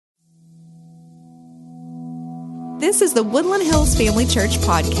This is the Woodland Hills Family Church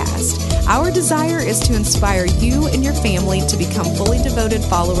podcast. Our desire is to inspire you and your family to become fully devoted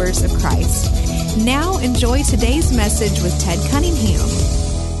followers of Christ. Now enjoy today's message with Ted Cunningham.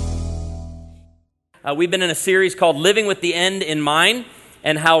 We've been in a series called Living with the End in Mind,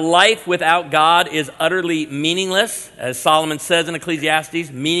 and how life without God is utterly meaningless. As Solomon says in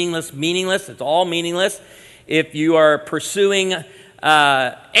Ecclesiastes, meaningless. It's all meaningless. If you are pursuing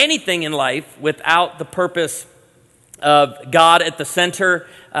anything in life without the purpose of God at the center,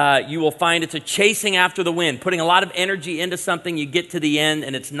 you will find it's a chasing after the wind, putting a lot of energy into something. You get to the end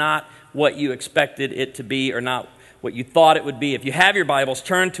and it's not what you expected it to be or not what you thought it would be. If you have your Bibles,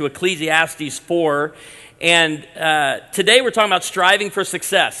 turn to Ecclesiastes 4. And today we're talking about striving for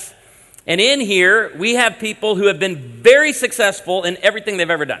success. And in here, we have people who have been very successful in everything they've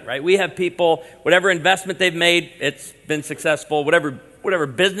ever done, right? We have people, whatever investment they've made, it's been successful. Whatever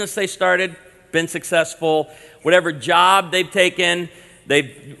business they started, been successful. Whatever job they've taken,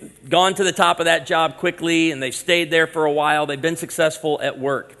 they've gone to the top of that job quickly, and they've stayed there for a while. They've been successful at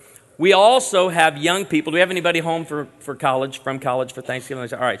work. We also have young people. Do we have anybody home from college for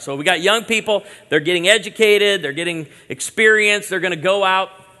Thanksgiving? All right, so we got young people. They're getting educated. They're getting experience. They're going to go out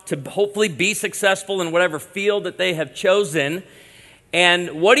to hopefully be successful in whatever field that they have chosen.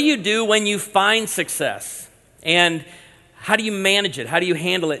 And what do you do when you find success? And how do you manage it? How do you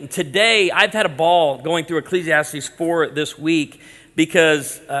handle it? And today, I've had a ball going through Ecclesiastes 4 this week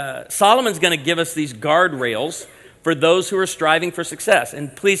because Solomon's going to give us these guardrails for those who are striving for success.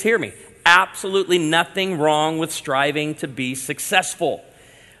 And please hear me, absolutely nothing wrong with striving to be successful.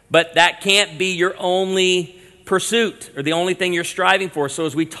 But that can't be your only pursuit or the only thing you're striving for. So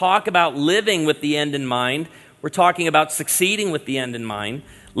as we talk about living with the end in mind, we're talking about succeeding with the end in mind,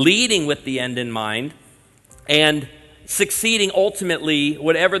 leading with the end in mind, and succeeding ultimately,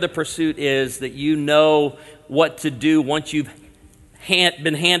 whatever the pursuit is, that you know what to do once you've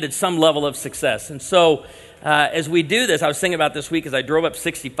been handed some level of success. And so as we do this, I was thinking about this week as I drove up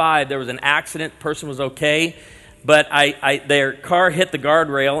 65, there was an accident, person was okay, but their car hit the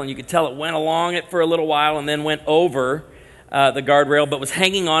guardrail, and you could tell it went along it for a little while and then went over the guardrail, but was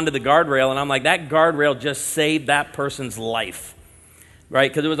hanging on to the guardrail, and I'm like, that guardrail just saved that person's life, right?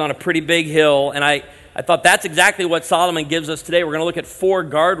 Because it was on a pretty big hill, and I thought that's exactly what Solomon gives us today. We're going to look at 4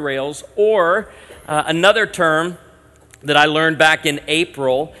 guardrails, or another term that I learned back in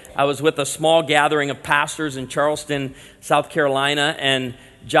April. I was with a small gathering of pastors in Charleston, South Carolina, and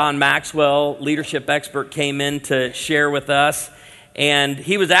John Maxwell, leadership expert, came in to share with us. And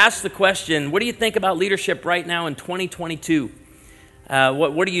he was asked the question, what do you think about leadership right now in 2022?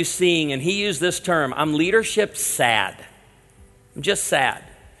 What are you seeing? And he used this term, I'm leadership sad. I'm just sad.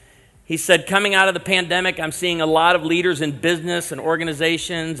 He said, coming out of the pandemic, I'm seeing a lot of leaders in business and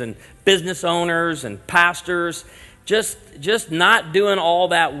organizations and business owners and pastors just not doing all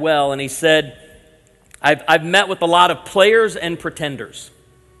that well. And he said, I've met with a lot of players and pretenders.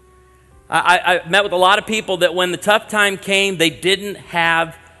 I met with a lot of people that when the tough time came, they didn't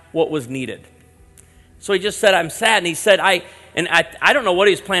have what was needed. So he just said, I'm sad. And he said, I don't know what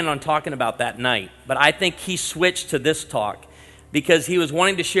he was planning on talking about that night, but I think he switched to this talk because he was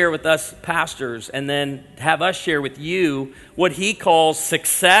wanting to share with us pastors and then have us share with you what he calls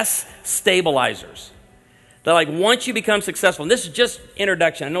success stabilizers. They're like, once you become successful, and this is just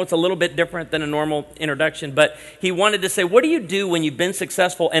introduction. I know it's a little bit different than a normal introduction, but he wanted to say, what do you do when you've been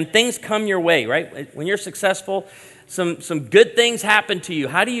successful and things come your way, right? When you're successful, some good things happen to you.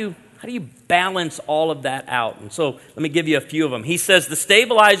 How do you balance all of that out? And so let me give you a few of them. He says the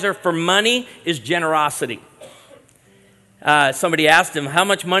stabilizer for money is generosity. Somebody asked him, how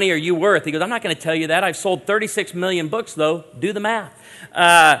much money are you worth? He goes, I'm not going to tell you that. I've sold 36 million books, though. Do the math.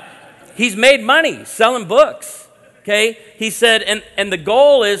 He's made money selling books, okay? He said, and the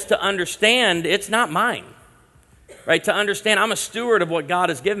goal is to understand it's not mine, right? To understand I'm a steward of what God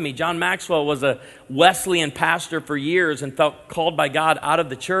has given me. John Maxwell was a Wesleyan pastor for years and felt called by God out of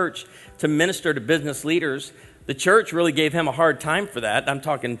the church to minister to business leaders. The church really gave him a hard time for that. I'm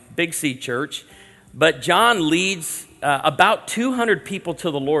talking Big C Church. But John leads about 200 people to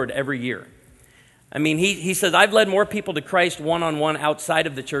the Lord every year. I mean, he says, I've led more people to Christ one-on-one outside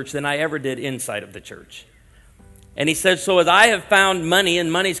of the church than I ever did inside of the church. And he said, so as I have found money and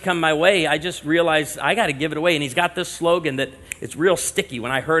money's come my way, I just realized I got to give it away. And he's got this slogan that it's real sticky.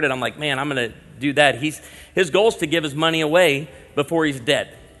 When I heard it, I'm like, man, I'm going to do that. His goal is to give his money away before he's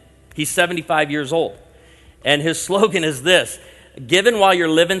dead. He's 75 years old. And his slogan is this, giving while you're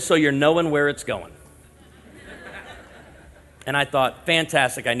living so you're knowing where it's going. And I thought,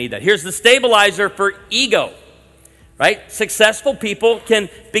 fantastic, I need that. Here's the stabilizer for ego, right? Successful people can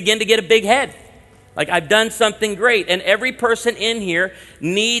begin to get a big head. Like, I've done something great. And every person in here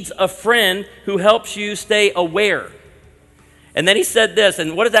needs a friend who helps you stay aware. And then he said this,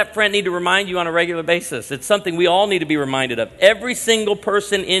 and what does that friend need to remind you on a regular basis? It's something we all need to be reminded of. Every single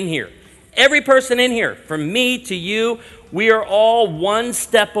person in here, from me to you, we are all one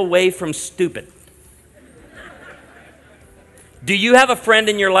step away from stupid. Do you have a friend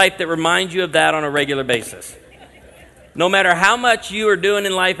in your life that reminds you of that on a regular basis? No matter how much you are doing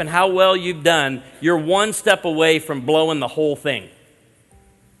in life and how well you've done, you're one step away from blowing the whole thing.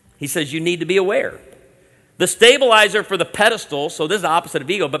 He says you need to be aware. The stabilizer for the pedestal, so this is the opposite of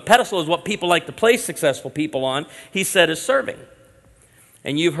ego, but pedestal is what people like to place successful people on, he said is serving.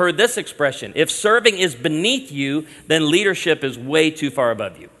 And you've heard this expression, if serving is beneath you, then leadership is way too far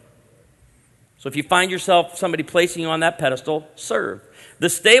above you. So if you find yourself somebody placing you on that pedestal, serve. The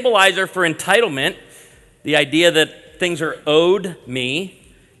stabilizer for entitlement, the idea that things are owed me,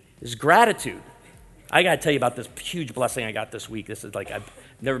 is gratitude. I got to tell you about this huge blessing I got this week. This is like, I've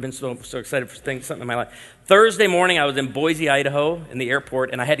never been so excited for something in my life. Thursday morning, I was in Boise, Idaho, in the airport,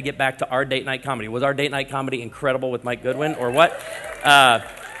 and I had to get back to our date night comedy. Was our date night comedy incredible with Mike Goodwin, or what?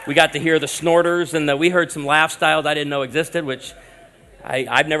 We got to hear the snorters, and we heard some laugh styles I didn't know existed, which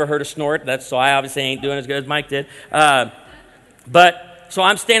I've never heard a snort. So I obviously ain't doing as good as Mike did. So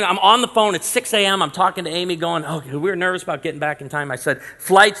I'm on the phone at 6 a.m. I'm talking to Amy going, we were nervous about getting back in time. I said,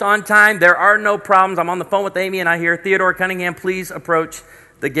 flight's on time. There are no problems. I'm on the phone with Amy, and I hear, Theodore Cunningham, please approach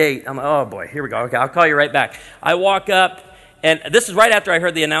the gate. I'm like, oh, boy, here we go. Okay, I'll call you right back. I walk up, and this is right after I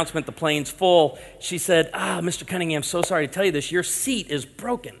heard the announcement, the plane's full. She said, Mr. Cunningham, so sorry to tell you this. Your seat is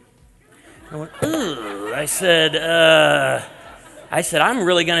broken. I went, ooh. I said, I'm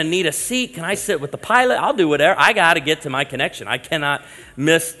really going to need a seat. Can I sit with the pilot? I'll do whatever. I got to get to my connection. I cannot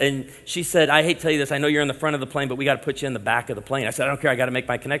miss. And she said, I hate to tell you this. I know you're in the front of the plane, but we got to put you in the back of the plane. I said, I don't care. I got to make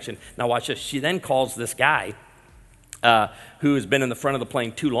my connection. Now watch this. She then calls this guy who has been in the front of the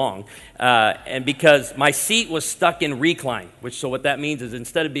plane too long. And because my seat was stuck in recline, so what that means is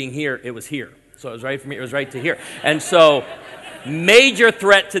instead of being here, it was here. So it was right for me. It was right to here. And so major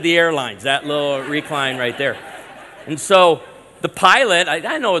threat to the airlines, that little recline right there. And so the pilot,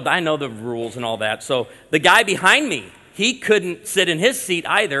 I know the rules and all that. So the guy behind me, he couldn't sit in his seat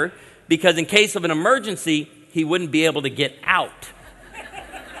either because in case of an emergency, he wouldn't be able to get out.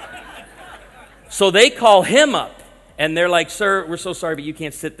 So they call him up and they're like, sir, we're so sorry, but you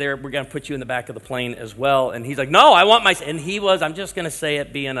can't sit there. We're going to put you in the back of the plane as well. And he's like, no, I want my seat. And he was, I'm just going to say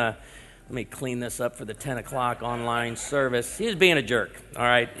it, let me clean this up for the 10 o'clock online service. He was being a jerk, all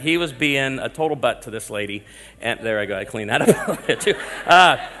right? He was being a total butt to this lady. And there I go. I cleaned that up a little bit too.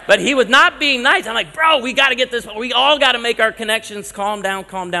 But he was not being nice. I'm like, bro, we got to get this. We all got to make our connections. Calm down.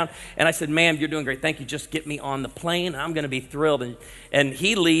 And I said, ma'am, you're doing great. Thank you. Just get me on the plane. I'm going to be thrilled. And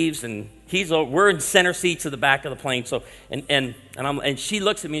he leaves, and we're in center seats at the back of the plane. So and she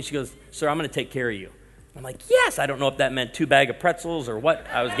looks at me, and she goes, sir, I'm going to take care of you. I'm like, yes. I don't know if that meant 2 bags of pretzels or what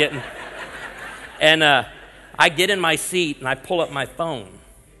I was getting. And I get in my seat, and I pull up my phone.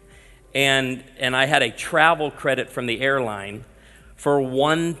 And I had a travel credit from the airline for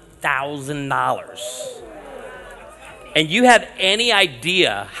 $1,000. And you have any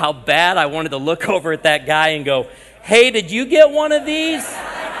idea how bad I wanted to look over at that guy and go, hey, did you get one of these?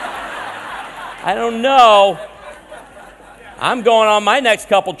 I don't know. I'm going on my next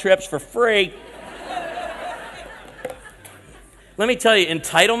couple trips for free. Let me tell you,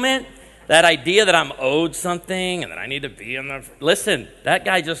 entitlement, that idea that I'm owed something and that I need to be in the... Listen, that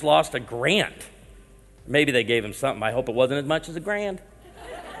guy just lost $1,000. Maybe they gave him something. I hope it wasn't as much as $1,000.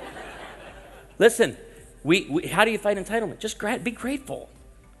 Listen, how do you fight entitlement? Just be grateful.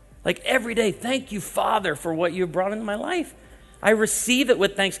 Like every day, thank you, Father, for what you've brought into my life. I receive it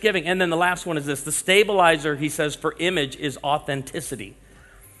with thanksgiving. And then the last one is this. The stabilizer, he says, for image is authenticity.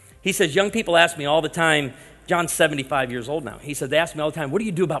 He says, young people ask me all the time, John's 75 years old now. He said, they ask me all the time, what do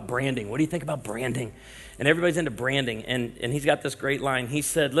you do about branding? What do you think about branding? And everybody's into branding. And he's got this great line. He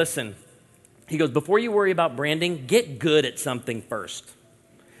said, listen, he goes, before you worry about branding, get good at something first.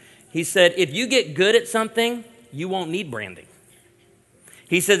 He said, if you get good at something, you won't need branding.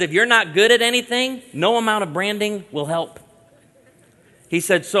 He says, if you're not good at anything, no amount of branding will help. He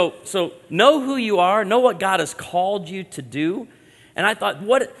said, so know who you are, know what God has called you to do. And I thought,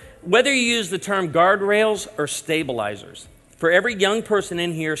 whether you use the term guardrails or stabilizers, for every young person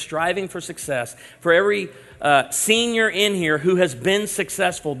in here striving for success, for every senior in here who has been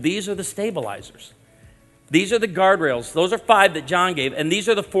successful, these are the stabilizers. These are the guardrails. Those are 5 that John gave, and these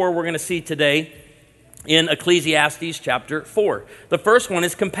are the 4 we're going to see today in Ecclesiastes chapter 4. The first one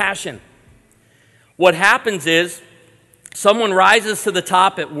is compassion. What happens is someone rises to the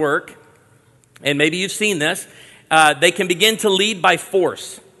top at work, and maybe you've seen this, they can begin to lead by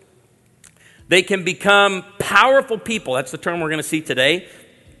force. They can become powerful people. That's the term we're going to see today.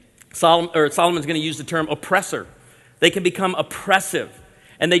 Solomon's going to use the term oppressor. They can become oppressive,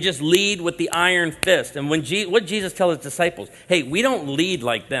 and they just lead with the iron fist. And what Jesus tells his disciples, hey, we don't lead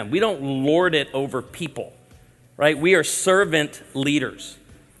like them. We don't lord it over people, right? We are servant leaders.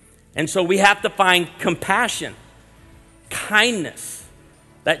 And so we have to find compassion, kindness,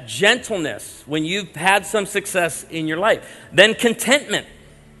 that gentleness when you've had some success in your life. Then contentment,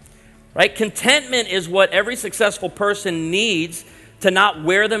 right? Contentment is what every successful person needs to not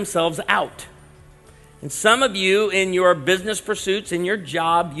wear themselves out. And some of you in your business pursuits, in your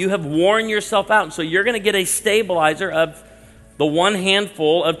job, you have worn yourself out. And so you're going to get a stabilizer of the one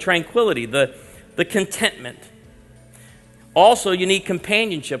handful of tranquility, the contentment. Also, you need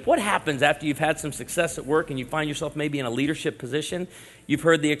companionship. What happens after you've had some success at work and you find yourself maybe in a leadership position? You've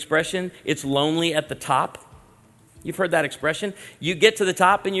heard the expression, it's lonely at the top. You've heard that expression. You get to the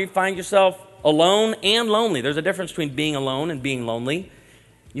top and you find yourself alone and lonely. There's a difference between being alone and being lonely.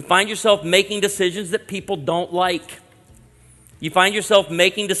 You find yourself making decisions that people don't like. You find yourself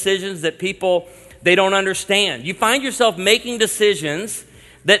making decisions that they don't understand. You find yourself making decisions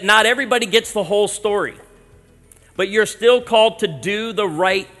that not everybody gets the whole story. But you're still called to do the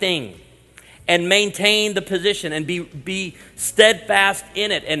right thing and maintain the position and be steadfast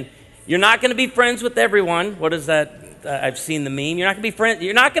in it. And you're not going to be friends with everyone. What is that? I've seen the meme. You're not going to be friends.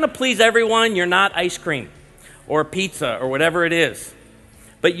 You're not going to please everyone. You're not ice cream or pizza or whatever it is.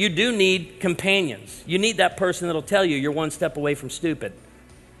 But you do need companions. You need that person that'll tell you you're one step away from stupid,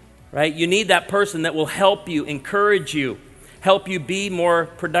 right? You need that person that will help you, encourage you, help you be more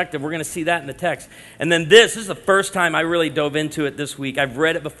productive. We're going to see that in the text. And then this is the first time I really dove into it this week. I've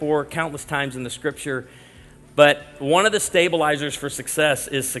read it before countless times in the scripture, but one of the stabilizers for success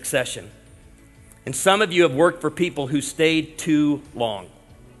is succession. And some of you have worked for people who stayed too long.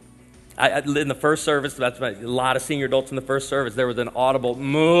 In the first service, that's a lot of senior adults in the first service, there was an audible,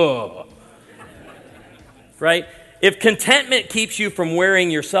 "Muh." Right? If contentment keeps you from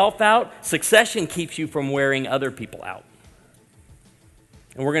wearing yourself out, succession keeps you from wearing other people out.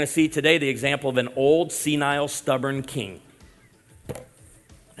 And we're going to see today the example of an old, senile, stubborn king.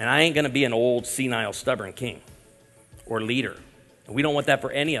 And I ain't going to be an old, senile, stubborn king or leader. And we don't want that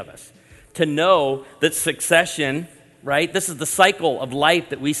for any of us. To know that succession, right? This is the cycle of life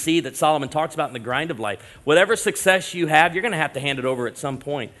that we see that Solomon talks about in the grind of life. Whatever success you have, you're going to have to hand it over at some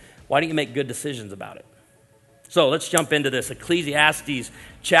point. Why don't you make good decisions about it? So let's jump into this. Ecclesiastes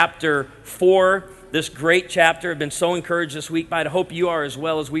chapter 4. This great chapter. I've been so encouraged this week by it. I hope you are as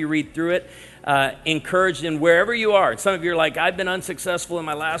well as we read through it. Encouraged in wherever you are. And some of you are like, I've been unsuccessful in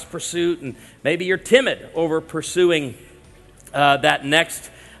my last pursuit, and maybe you're timid over pursuing that next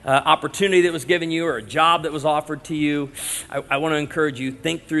opportunity that was given you or a job that was offered to you. I want to encourage you,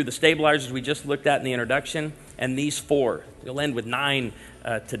 think through the stabilizers we just looked at in the introduction and these 4. You'll end with 9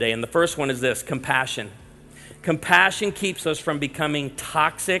 today. And the first one is this: compassion. Compassion keeps us from becoming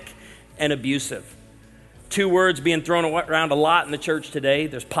toxic and abusive. 2 words being thrown around a lot in the church today.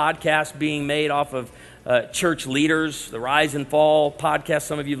 There's podcasts being made off of church leaders, the Rise and Fall podcast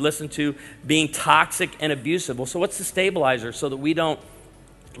some of you have listened to, being toxic and abusive. Well, so what's the stabilizer so that we don't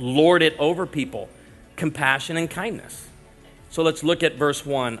lord it over people? Compassion and kindness. So let's look at verse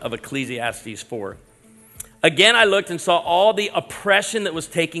 1 of Ecclesiastes 4. Again, I looked and saw all the oppression that was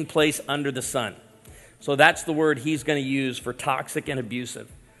taking place under the sun. So that's the word he's going to use for toxic and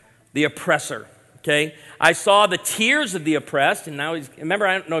abusive. The oppressor. Okay, I saw the tears of the oppressed, and now remember,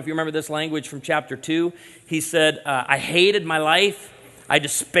 I don't know if you remember this language from chapter 2. He said, I hated my life. I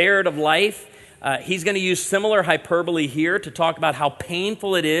despaired of life. He's going to use similar hyperbole here to talk about how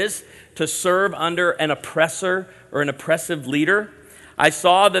painful it is to serve under an oppressor or an oppressive leader. I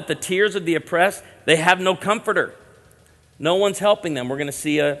saw that the tears of the oppressed, they have no comforter. No one's helping them. We're going to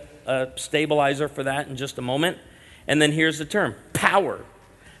see a stabilizer for that in just a moment. And then here's the term, power.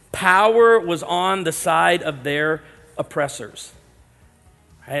 Power was on the side of their oppressors.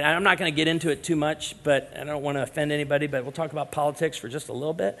 Right? I'm not going to get into it too much, but I don't want to offend anybody, but we'll talk about politics for just a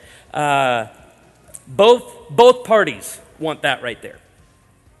little bit. Both parties want that right there.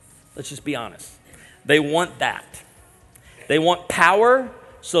 Let's just be honest. They want that. They want power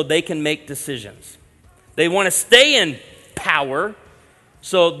so they can make decisions. They want to stay in power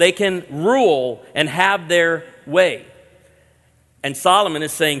so they can rule and have their way. And Solomon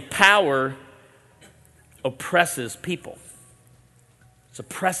is saying power oppresses people. It's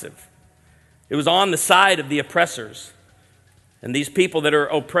oppressive. It was on the side of the oppressors. And these people that are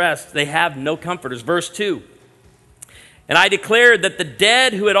oppressed, they have no comforters. Verse 2, And I declared that the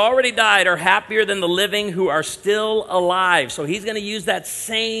dead who had already died are happier than the living who are still alive. So he's going to use that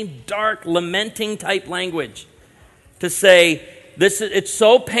same dark, lamenting type language to say, it's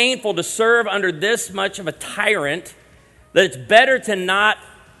so painful to serve under this much of a tyrant that it's better to not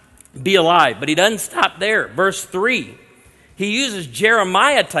be alive. But he doesn't stop there. Verse 3, he uses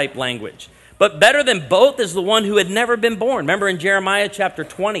Jeremiah type language. But better than both is the one who had never been born. Remember in Jeremiah chapter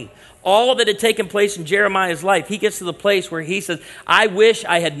 20, all that had taken place in Jeremiah's life, he gets to the place where he says, I wish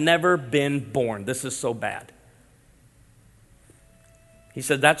I had never been born. This is so bad. He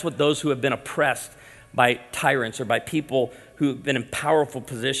said that's what those who have been oppressed by tyrants or by people who have been in powerful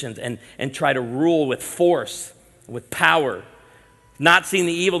positions and try to rule with force, with power, not seeing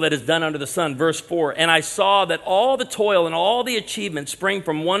the evil that is done under the sun. Verse 4, and I saw that all the toil and all the achievement spring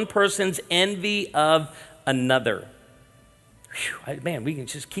from one person's envy of another. Whew, man, we can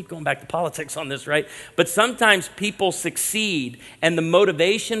just keep going back to politics on this, right? But sometimes people succeed, and the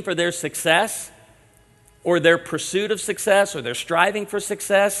motivation for their success or their pursuit of success or their striving for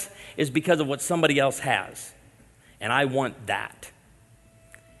success is because of what somebody else has. And I want that.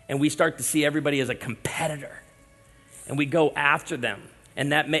 And we start to see everybody as a competitor. And we go after them.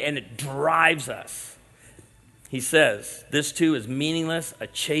 And it drives us. He says, this too is meaningless, a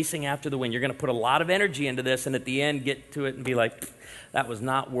chasing after the wind. You're going to put a lot of energy into this and at the end get to it and be like, that was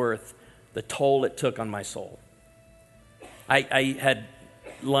not worth the toll it took on my soul. I had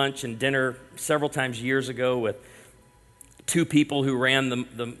lunch and dinner several times years ago with two people who ran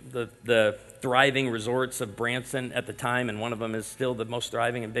the thriving resorts of Branson at the time, and one of them is still the most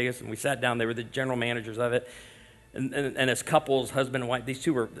thriving and biggest. And we sat down, they were the general managers of it. And as couples, husband and wife, these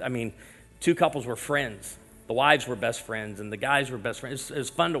two couples were friends. The wives were best friends, and the guys were best friends. It was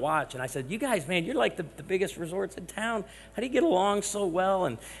fun to watch. And I said, you guys, man, you're like the biggest resorts in town. How do you get along so well?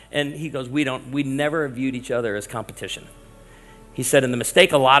 And he goes, we never viewed each other as competition. He said, and the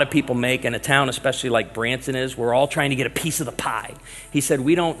mistake a lot of people make in a town, especially like Branson is, we're all trying to get a piece of the pie. He said,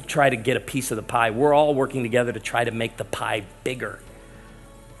 we don't try to get a piece of the pie. We're all working together to try to make the pie bigger.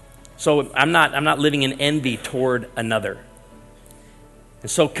 So I'm not living in envy toward another. And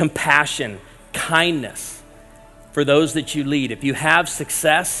so compassion, kindness for those that you lead. If you have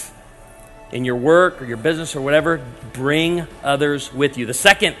success in your work or your business or whatever, bring others with you. The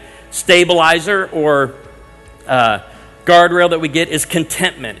second stabilizer or guardrail that we get is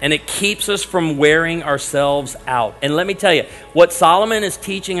contentment, and it keeps us from wearing ourselves out. And let me tell you, what Solomon is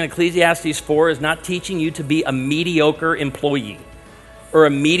teaching in Ecclesiastes 4 is not teaching you to be a mediocre employee or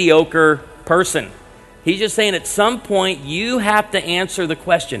a mediocre person. He's just saying at some point you have to answer the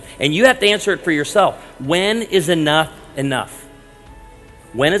question, and you have to answer it for yourself. When is enough enough?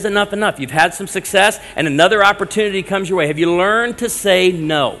 When is enough enough? You've had some success and another opportunity comes your way. Have you learned to say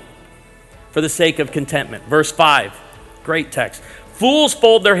no for the sake of contentment? Verse 5, great text. Fools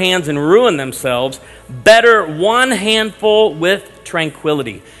fold their hands and ruin themselves. Better one handful with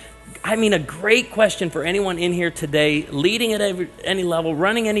tranquility. I mean, a great question for anyone in here today, leading at any level,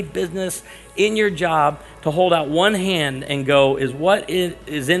 running any business, in your job, to hold out one hand and go, is what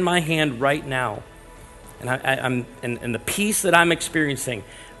is in my hand right now? And and the peace that I'm experiencing,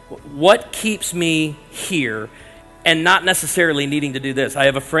 what keeps me here and not necessarily needing to do this? I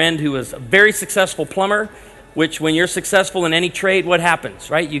have a friend who is a very successful plumber, which when you're successful in any trade, what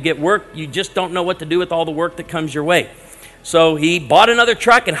happens, right? You get work, you just don't know what to do with all the work that comes your way. So he bought another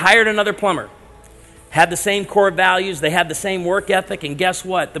truck and hired another plumber. Had the same core values, they had the same work ethic, and guess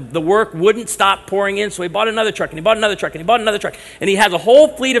what? The work wouldn't stop pouring in, so he bought another truck, and he bought another truck, and he bought another truck. And he has a whole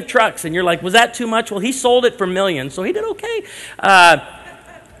fleet of trucks, and you're like, was that too much? Well, he sold it for millions, so he did okay.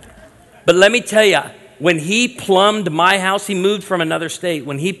 But let me tell you, when he plumbed my house, he moved from another state.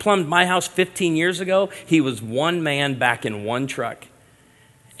 When he plumbed my house 15 years ago, he was one man back in one truck.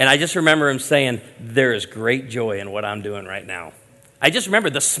 And I just remember him saying, there is great joy in what I'm doing right now. I just remember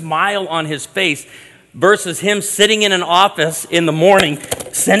the smile on his face versus him sitting in an office in the morning,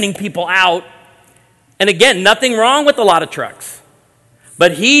 sending people out. And again, nothing wrong with a lot of trucks.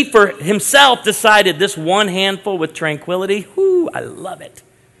 But he, for himself, decided this one handful with tranquility. Whoo, I love it.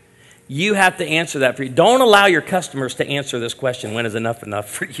 You have to answer that for you. Don't allow your customers to answer this question, when is enough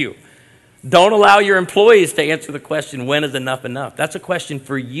for you? Don't allow your employees to answer the question, when is enough enough? That's a question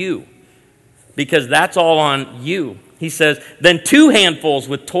for you, because that's all on you. He says, then two handfuls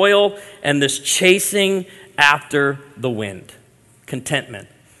with toil and this chasing after the wind. Contentment.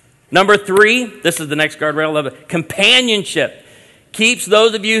 Number 3, this is the next guardrail of it. Companionship keeps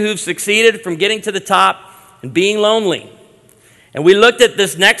those of you who've succeeded from getting to the top and being lonely. And we looked at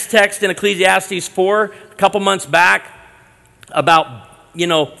this next text in Ecclesiastes 4 a couple months back about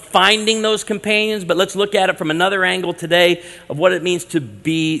finding those companions, but let's look at it from another angle today of what it means to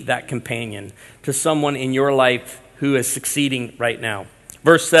be that companion to someone in your life who is succeeding right now.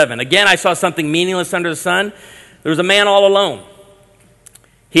 Verse 7, again, I saw something meaningless under the sun. There was a man all alone.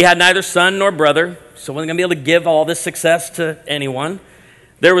 He had neither son nor brother, so wasn't going to be able to give all this success to anyone.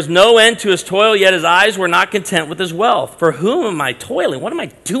 There was no end to his toil, yet his eyes were not content with his wealth. For whom am I toiling? What am I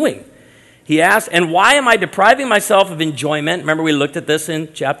doing? He asked, and why am I depriving myself of enjoyment? Remember, we looked at this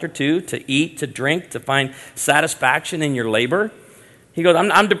in chapter 2, to eat, to drink, to find satisfaction in your labor. He goes,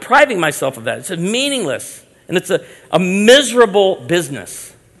 I'm depriving myself of that. It's meaningless, and it's a miserable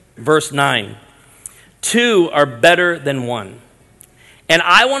business. Verse 9, 2 are better than 1. And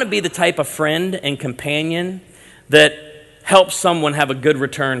I want to be the type of friend and companion that helps someone have a good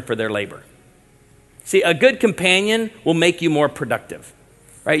return for their labor. See, a good companion will make you more productive.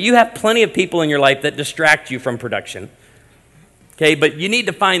 Right? You have plenty of people in your life that distract you from production. Okay, but you need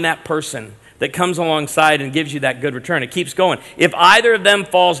to find that person that comes alongside and gives you that good return. It keeps going. If either of them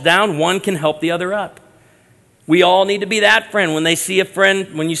falls down, one can help the other up. We all need to be that friend. When you see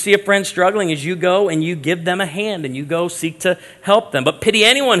a friend struggling, as you go and you give them a hand and you go seek to help them. But pity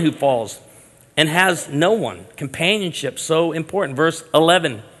anyone who falls and has no one. Companionship, so important. Verse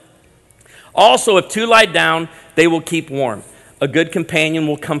 11. Also, if 2 lie down, they will keep warm. A good companion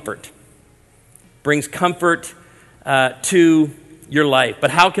will comfort. Brings comfort to your life.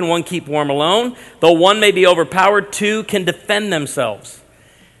 But how can one keep warm alone? Though one may be overpowered, 2 can defend themselves.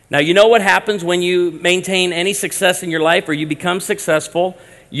 Now, you know what happens when you maintain any success in your life or you become successful?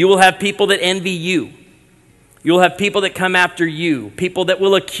 You will have people that envy you. You'll have people that come after you, people that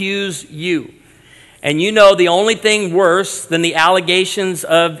will accuse you. And you know the only thing worse than the allegations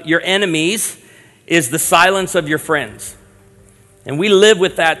of your enemies is the silence of your friends. And we live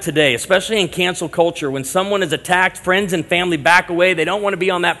with that today, especially in cancel culture. When someone is attacked, friends and family back away. They don't want to be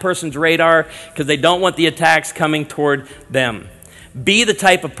on that person's radar because they don't want the attacks coming toward them. Be the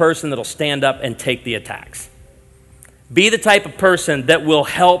type of person that will stand up and take the attacks. Be the type of person that will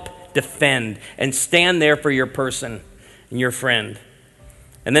help defend and stand there for your person and your friend.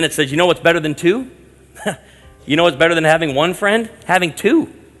 And then it says, you know what's better than 2? You know what's better than having 1 friend? Having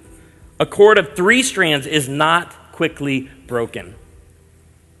 2. A cord of 3 strands is not quickly broken.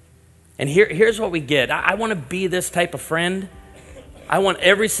 And here's what we get. I want to be this type of friend. I want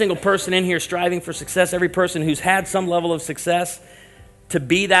every single person in here striving for success, every person who's had some level of success, to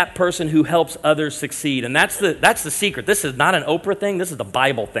be that person who helps others succeed. And that's the secret. This is not an Oprah thing. This is the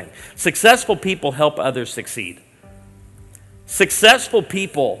Bible thing. Successful people help others succeed. Successful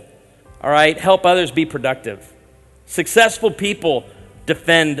people, all right, help others be productive. Successful people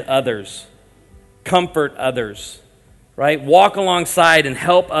defend others, comfort others, right? Walk alongside and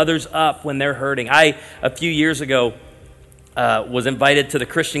help others up when they're hurting. A few years ago, was invited to the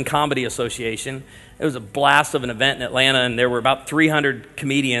Christian Comedy Association. It was a blast of an event in Atlanta, and there were about 300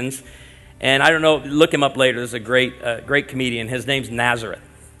 comedians. And I don't know, look him up later. There's a great comedian. His name's Nazareth.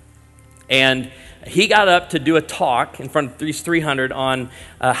 And he got up to do a talk in front of these 300 on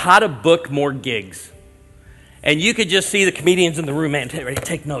how to book more gigs. And you could just see the comedians in the room, man,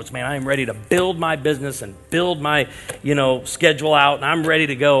 take notes, man. I'm ready to build my business and build my, schedule out, and I'm ready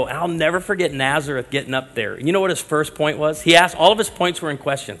to go. And I'll never forget Nazareth getting up there. And you know what his first point was? He asked, all of his points were in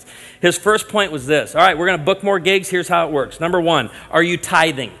questions. His first point was this. All right, we're going to book more gigs. Here's how it works. Number 1, are you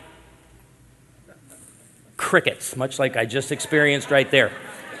tithing? Crickets, much like I just experienced right there.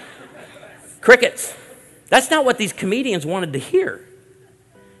 Crickets. That's not what these comedians wanted to hear.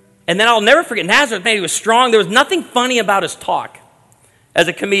 And then I'll never forget, Nazareth, man, he was strong. There was nothing funny about his talk as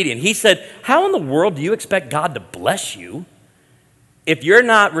a comedian. He said, how in the world do you expect God to bless you if you're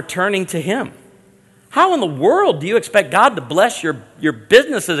not returning to him? How in the world do you expect God to bless your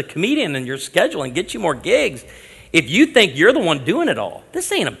business as a comedian and your schedule and get you more gigs if you think you're the one doing it all?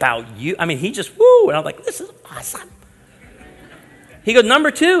 This ain't about you. I mean, he just, woo. And I'm like, this is awesome. He goes,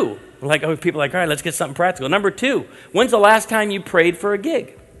 number 2. People are like, all right, let's get something practical. Number 2, when's the last time you prayed for a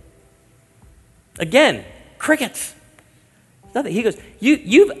gig? Again, crickets. Nothing. He goes,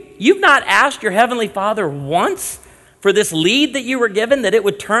 you've not asked your Heavenly Father once for this lead that you were given that it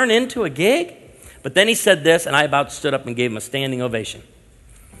would turn into a gig? But then he said this, and I about stood up and gave him a standing ovation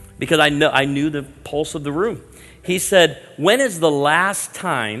because I knew the pulse of the room. He said, when is the last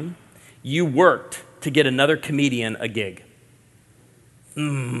time you worked to get another comedian a gig?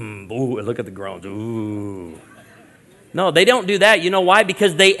 Ooh, look at the groans. Ooh. No, they don't do that. You know why?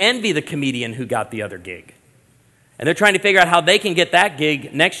 Because they envy the comedian who got the other gig. And they're trying to figure out how they can get that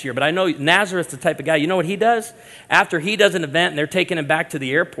gig next year. But I know Nazareth's the type of guy, you know what he does? After he does an event and they're taking him back to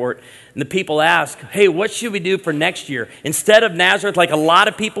the airport, and the people ask, hey, what should we do for next year? Instead of Nazareth, like a lot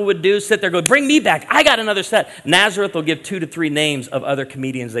of people would do, sit there and go, bring me back. I got another set. Nazareth will give 2 to 3 names of other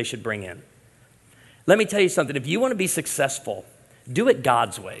comedians they should bring in. Let me tell you something. If you want to be successful, do it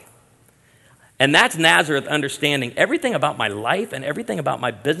God's way. And that's Nazareth understanding everything about my life and everything about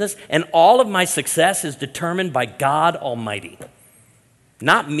my business and all of my success is determined by God Almighty,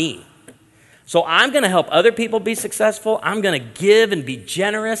 not me. So I'm going to help other people be successful. I'm going to give and be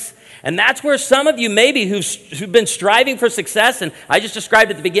generous. And that's where some of you maybe who've been striving for success, and I just described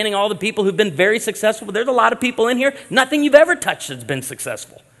at the beginning all the people who've been very successful, but there's a lot of people in here, nothing you've ever touched has been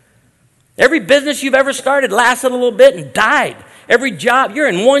successful. Every business you've ever started lasted a little bit and died. Every job, you're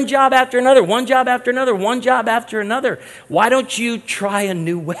in one job after another, one job after another, one job after another. Why don't you try a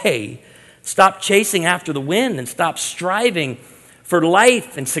new way? Stop chasing after the wind and stop striving for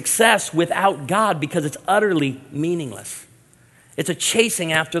life and success without God because it's utterly meaningless. It's a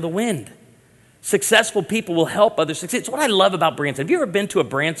chasing after the wind. Successful people will help others succeed. It's what I love about Branson. Have you ever been to a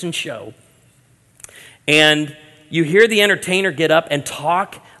Branson show and you hear the entertainer get up and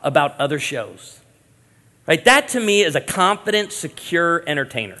talk about other shows? Right? That to me is a confident, secure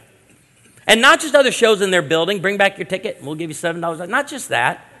entertainer. And not just other shows in their building. Bring back your ticket and we'll give you $7. Not just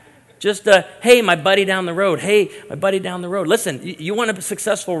that. Just, hey, my buddy down the road. Hey, my buddy down the road. Listen, you want a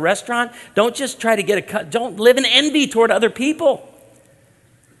successful restaurant? Don't just try to get a cut. Don't live in envy toward other people.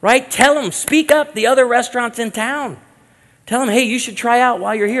 Right? Tell them, speak up the other restaurants in town. Tell them, hey, you should try out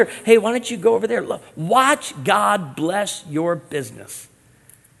while you're here. Hey, why don't you go over there? Watch God bless your business.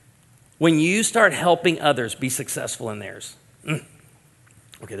 When you start helping others be successful in theirs.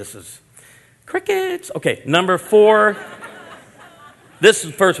 Okay, this is crickets. Okay, number 4. This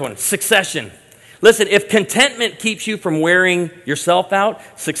is the first one, succession. Listen, if contentment keeps you from wearing yourself out,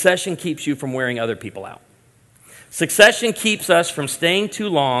 succession keeps you from wearing other people out. Succession keeps us from staying too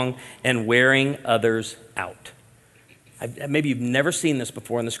long and wearing others out. Maybe you've never seen this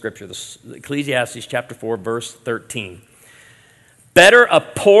before in the scripture. Ecclesiastes chapter 4, verse 13. Better a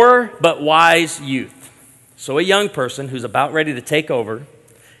poor but wise youth. So a young person who's about ready to take over,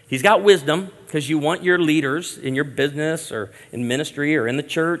 he's got wisdom because you want your leaders in your business or in ministry or in the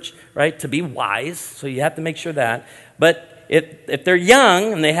church, right, to be wise. So you have to make sure that. But if they're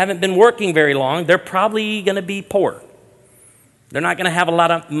young and they haven't been working very long, they're probably going to be poor. They're not going to have a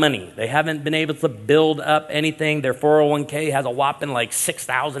lot of money. They haven't been able to build up anything. Their 401k has a whopping like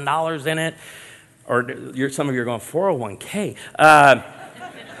 $6,000 in it. Or some of you are going, 401k.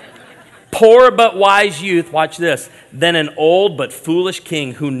 Poor but wise youth, watch this, than an old but foolish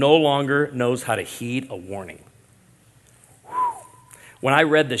king who no longer knows how to heed a warning. When I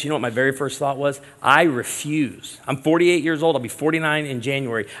read this, you know what my very first thought was? I refuse. I'm 48 years old. I'll be 49 in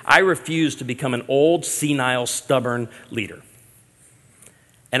January. I refuse to become an old, senile, stubborn leader.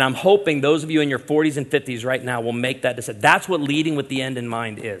 And I'm hoping those of you in your 40s and 50s right now will make that decision. That's what leading with the end in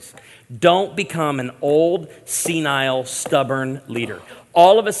mind is. Don't become an old, senile, stubborn leader.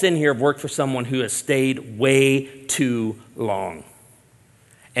 All of us in here have worked for someone who has stayed way too long.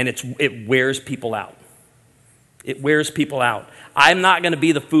 And it wears people out. It wears people out. I'm not going to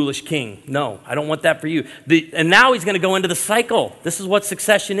be the foolish king. No, I don't want that for you. And now he's going to go into the cycle. This is what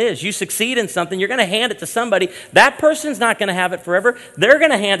succession is. You succeed in something, you're going to hand it to somebody. That person's not going to have it forever. They're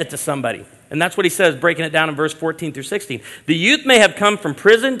going to hand it to somebody. And that's what he says, breaking it down in verse 14 through 16. The youth may have come from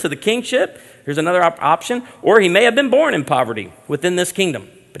prison to the kingship. Here's another option. Or he may have been born in poverty within this kingdom.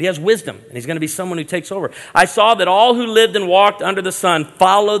 But he has wisdom, and he's going to be someone who takes over. I saw that all who lived and walked under the sun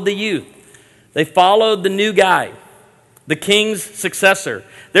followed the youth. They followed the new guy, the king's successor.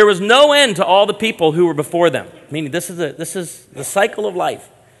 There was no end to all the people who were before them. Meaning this is the cycle of life.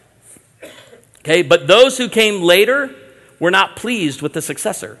 Okay, but those who came later were not pleased with the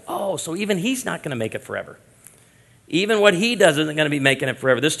successor. Oh, so even he's not going to make it forever. Even what he does isn't going to be making it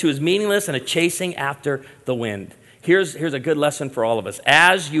forever. This too is meaningless and a chasing after the wind. Here's a good lesson for all of us.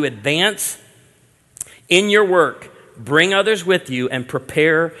 As you advance in your work, bring others with you and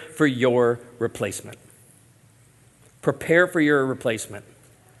prepare for your replacement. Prepare for your replacement.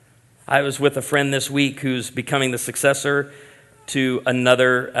 I was with a friend this week who's becoming the successor to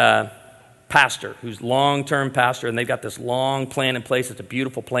another pastor, who's long-term pastor, and they've got this long plan in place. It's a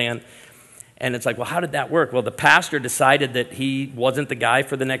beautiful plan. And it's like, well, how did that work? Well, the pastor decided that he wasn't the guy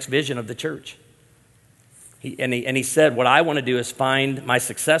for the next vision of the church. He said, what I want to do is find my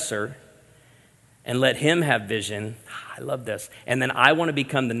successor and let him have vision. I love this. And then I want to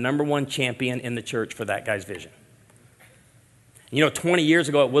become the number one champion in the church for that guy's vision. 20 years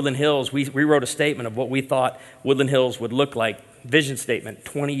ago at Woodland Hills, we wrote a statement of what we thought Woodland Hills would look like, vision statement,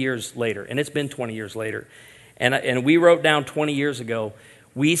 20 years later. And it's been 20 years later. And we wrote down 20 years ago,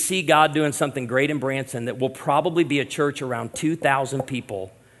 we see God doing something great in Branson that will probably be a church around 2,000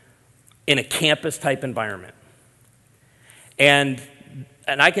 people in a campus-type environment. And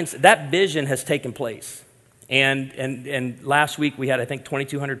that vision has taken place. And last week we had, I think,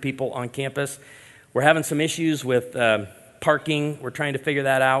 2,200 people on campus. We're having some issues with parking. We're trying to figure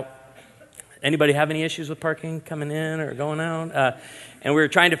that out. Anybody have any issues with parking coming in or going out? And we were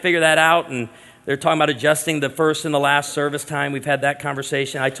trying to figure that out, and they're talking about adjusting the first and the last service time. We've had that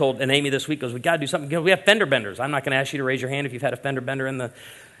conversation. I told Amy this week, we got to do something. We have fender benders. I'm not going to ask you to raise your hand if you've had a fender bender in the,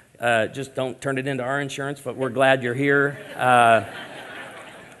 just don't turn it into our insurance, but we're glad you're here.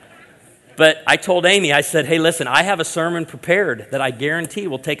 But I told Amy, I said, hey, listen, I have a sermon prepared that I guarantee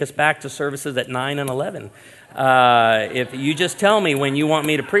will take us back to services at 9 and 11. If you just tell me when you want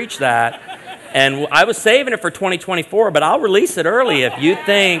me to preach that. And I was saving it for 2024, but I'll release it early if you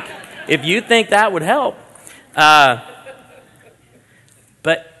think that would help. But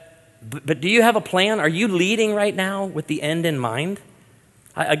do you have a plan? Are you leading right now with the end in mind?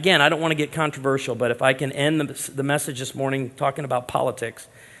 I don't want to get controversial, but if I can end the message this morning talking about politics.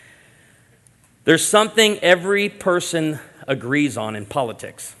 There's something every person agrees on in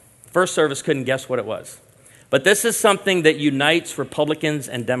politics. First service couldn't guess what it was. But this is something that unites Republicans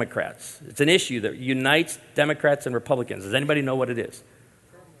and Democrats. It's an issue that unites Democrats and Republicans. Does anybody know what it is?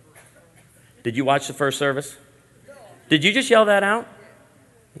 Did you watch the first service? Did you just yell that out?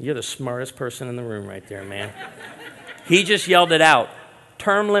 You're the smartest person in the room right there, man. He just yelled it out.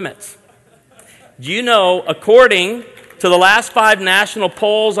 Term limits. Do you know, according to the last 5 national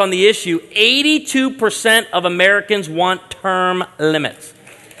polls on the issue, 82% of Americans want term limits.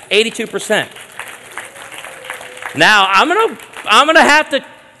 82%. Now, I'm gonna have to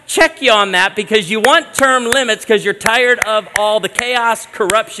check you on that because you want term limits because you're tired of all the chaos,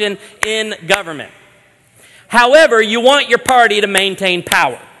 corruption in government. However, you want your party to maintain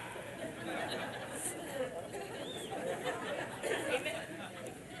power.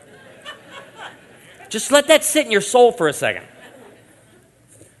 Just let that sit in your soul for a second.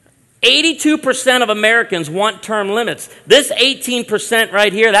 82% of Americans want term limits. This 18%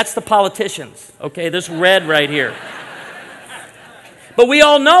 right here, that's the politicians. Okay, this red right here. But we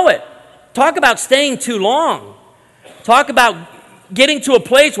all know it. Talk about staying too long. Talk about getting to a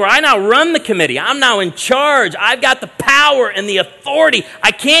place where I now run the committee. I'm now in charge. I've got the power and the authority.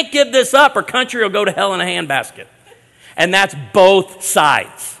 I can't give this up or country will go to hell in a handbasket. And that's both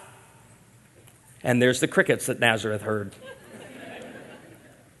sides. And there's the crickets that Nazareth heard.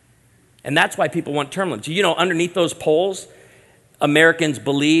 And that's why people want term limits. You know, underneath those polls, Americans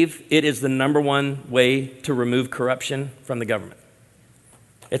believe it is the number one way to remove corruption from the government.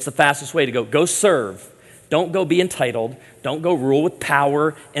 It's the fastest way to go. Go serve. Don't go be entitled. Don't go rule with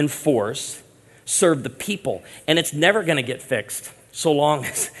power and force. Serve the people. And it's never going to get fixed so long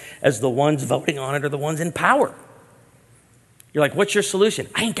as the ones voting on it are the ones in power. You're like, what's your solution?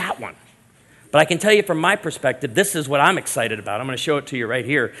 I ain't got one. But I can tell you from my perspective, this is what I'm excited about. I'm going to show it to you right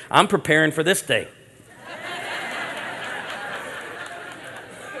here. I'm preparing for this day.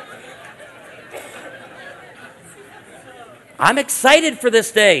 I'm excited for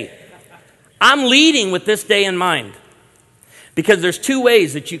this day. I'm leading with this day in mind. Because there's 2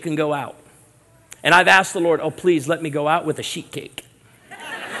 ways that you can go out. And I've asked the Lord, oh, please let me go out with a sheet cake.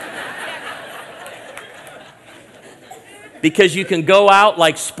 Because you can go out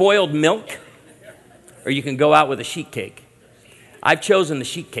like spoiled milk, or you can go out with a sheet cake. I've chosen the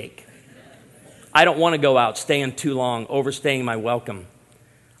sheet cake. I don't want to go out staying too long, overstaying my welcome.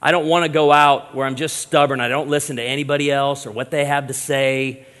 I don't want to go out where I'm just stubborn. I don't listen to anybody else or what they have to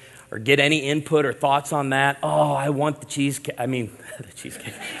say or get any input or thoughts on that. Oh, I want the cheesecake. The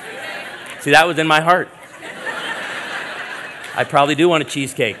cheesecake. See, that was in my heart. I probably do want a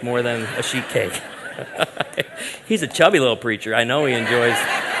cheesecake more than a sheet cake. He's a chubby little preacher. I know he enjoys.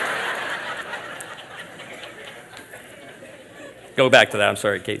 Go back to that. I'm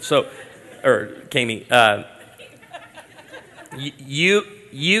sorry, Kate. Kami.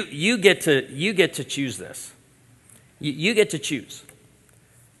 You get to choose this. You get to choose.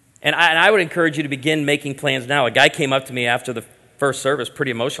 And I would encourage you to begin making plans now. A guy came up to me after the first service,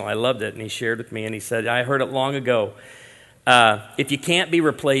 pretty emotional. I loved it, and he shared with me, and he said, I heard it long ago. If you can't be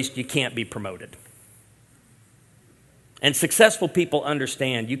replaced, you can't be promoted. And successful people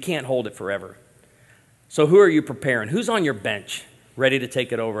understand you can't hold it forever. So who are you preparing? Who's on your bench ready to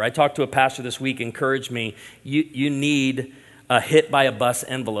take it over? I talked to a pastor this week, encouraged me, you need a hit by a bus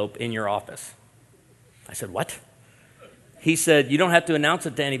envelope in your office. I said, what? he said, you don't have to announce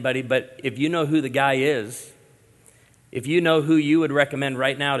it to anybody, but if you know who the guy is, if you know who you would recommend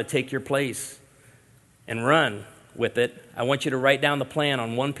right now to take your place and run with it, I want you to write down the plan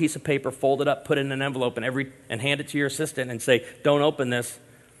on one piece of paper, fold it up, put it in an envelope, and hand it to your assistant and say, don't open this.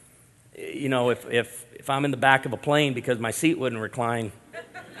 You know, if I'm in the back of a plane because my seat wouldn't recline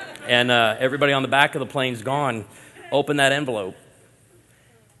and everybody on the back of the plane's gone, open that envelope.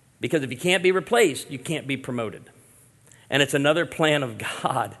 Because if you can't be replaced, you can't be promoted. And it's another plan of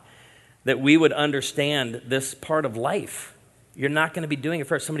God that we would understand this part of life. You're not going to be doing it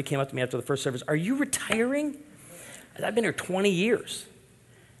first. Somebody came up to me after the first service, are you retiring? I've been here 20 years.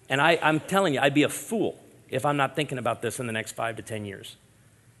 And I'm telling you, I'd be a fool if I'm not thinking about this in the next 5 to 10 years.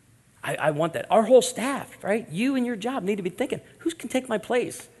 I want that. Our whole staff, right? You and your job need to be thinking, who can take my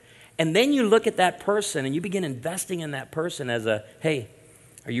place? And then you look at that person and you begin investing in that person as a, hey,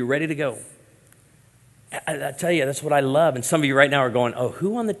 are you ready to go? I tell you, that's what I love. And some of you right now are going, oh,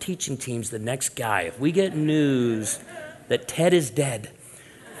 who on the teaching team's the next guy? If we get news that Ted is dead.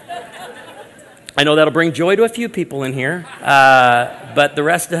 I know that'll bring joy to a few people in here. But the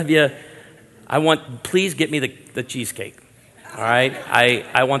rest of you, please get me the cheesecake. All right?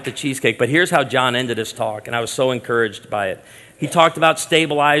 I want the cheesecake. But here's how John ended his talk, and I was so encouraged by it. He talked about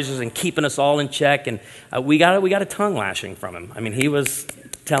stabilizers and keeping us all in check, and we got a tongue lashing from him. I mean, he was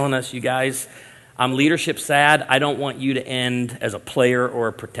telling us, you guys, I'm leadership sad. I don't want you to end as a player or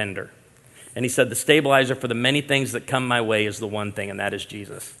a pretender. And he said the stabilizer for the many things that come my way is the one thing, and that is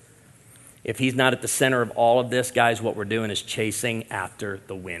Jesus. If he's not at the center of all of this, guys, what we're doing is chasing after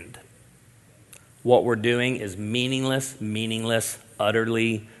the wind. What we're doing is meaningless,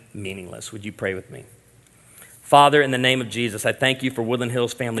 utterly meaningless. Would you pray with me? Father, in the name of Jesus, I thank you for Woodland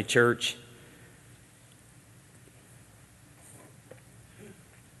Hills Family Church.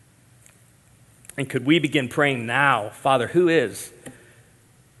 And could we begin praying now, Father, who is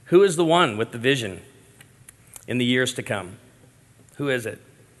the one with the vision in the years to come? Who is it?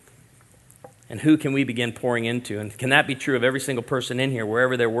 And who can we begin pouring into? And can that be true of every single person in here,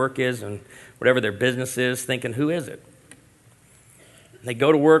 wherever their work is and whatever their business is, thinking, who is it? And they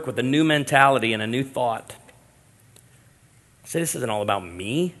go to work with a new mentality and a new thought. Say, this isn't all about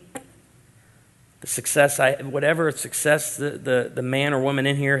me. The success, whatever success the man or woman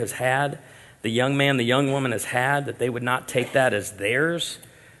in here has had, the young man, the young woman has had, that they would not take that as theirs,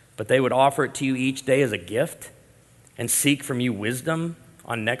 but they would offer it to you each day as a gift and seek from you wisdom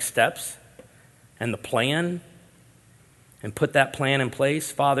on next steps and the plan and put that plan in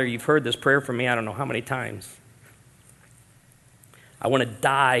place. Father, you've heard this prayer from me I don't know how many times. I want to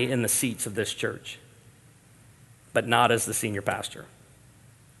die in the seats of this church, but not as the senior pastor.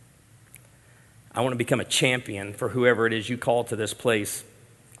 I want to become a champion for whoever it is you call to this place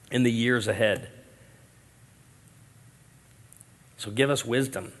in the years ahead. So give us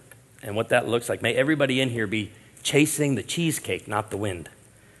wisdom and what that looks like. May everybody in here be chasing the cheesecake, not the wind.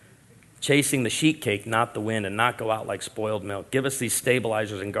 Chasing the sheet cake, not the wind, and not go out like spoiled milk. Give us these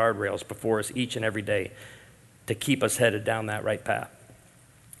stabilizers and guardrails before us each and every day to keep us headed down that right path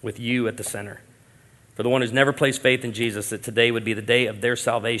with you at the center. For the one who's never placed faith in Jesus, that today would be the day of their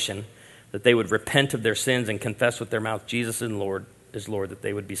salvation, that they would repent of their sins and confess with their mouth Jesus is Lord, that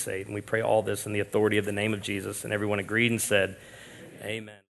they would be saved. And we pray all this in the authority of the name of Jesus. And everyone agreed and said, amen.